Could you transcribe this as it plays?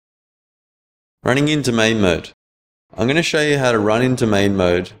Running in domain mode. I'm going to show you how to run in domain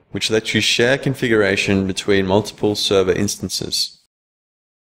mode, which lets you share configuration between multiple server instances.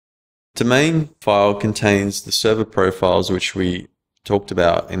 Domain file contains the server profiles which we talked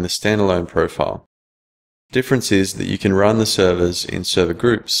about in the standalone profile. The difference is that you can run the servers in server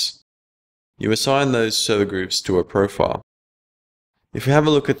groups. You assign those server groups to a profile. If we have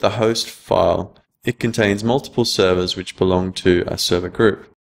a look at the host file, it contains multiple servers which belong to a server group.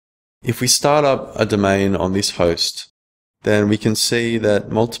 If we start up a domain on this host, then we can see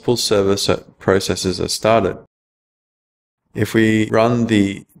that multiple server processes are started. If we run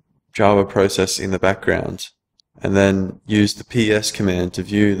the Java process in the background and then use the ps command to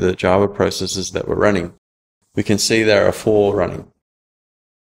view the Java processes that we're running, we can see there are 4 running.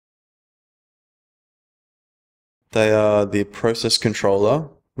 They are the process controller,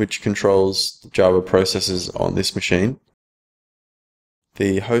 which controls the Java processes on this machine,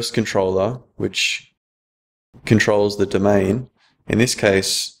 the host controller, which controls the domain. In this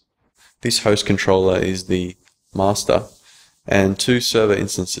case, this host controller is the master, and 2 server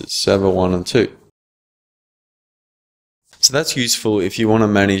instances, server 1 and 2. So that's useful if you want to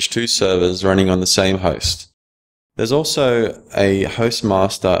manage 2 servers running on the same host. There's also a host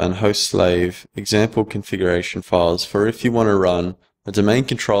master and host slave example configuration files for if you want to run a domain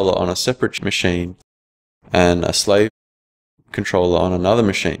controller on a separate machine and a slave controller on another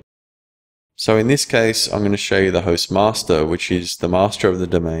machine. So in this case, I'm going to show you the host master, which is the master of the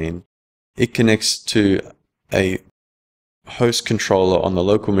domain. It connects to a host controller on the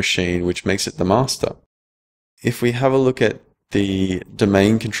local machine, which makes it the master. If we have a look at the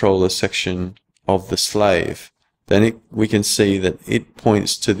domain controller section of the slave, then we can see that it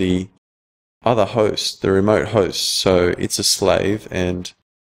points to the other host, the remote host. So it's a slave and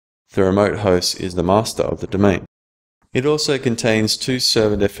the remote host is the master of the domain. It also contains 2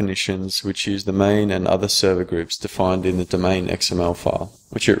 server definitions which use the main and other server groups defined in the domain XML file,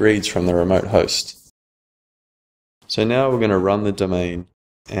 which it reads from the remote host. So now we're going to run the domain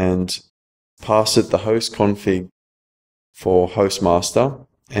and pass it the host config for host master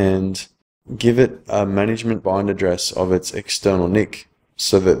and give it a management bind address of its external NIC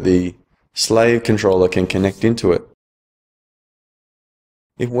so that the slave controller can connect into it.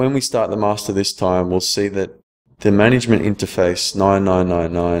 When we start the master this time, we'll see that the management interface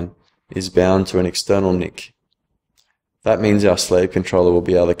 9999 is bound to an external NIC. That means our slave controller will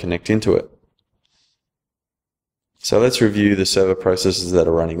be able to connect into it. So let's review the server processes that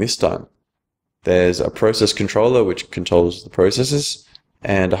are running this time. There's a process controller which controls the processes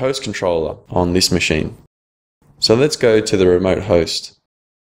and a host controller on this machine. So let's go to the remote host.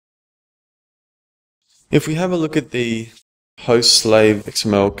 If we have a look at the host slave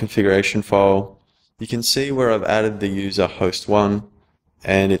XML configuration file, you can see where I've added the user host1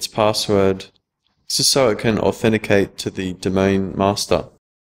 and its password. This is so it can authenticate to the domain master.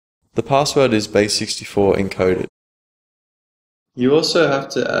 The password is base64 encoded. You also have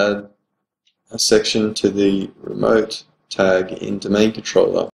to add a section to the remote tag in domain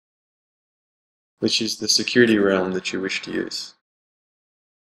controller, which is the security realm that you wish to use.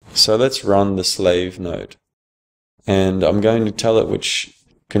 So let's run the slave node. And I'm going to tell it which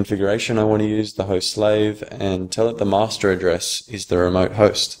configuration I want to use, the host slave, and tell it the master address is the remote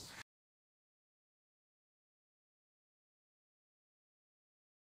host.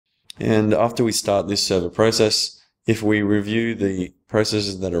 And after we start this server process, if we review the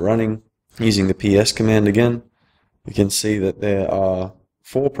processes that are running using the ps command again, we can see that there are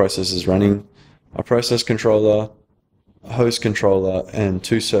 4 processes running, a process controller, a host controller, and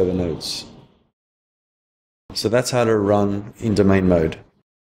 2 server nodes. So that's how to run in domain mode.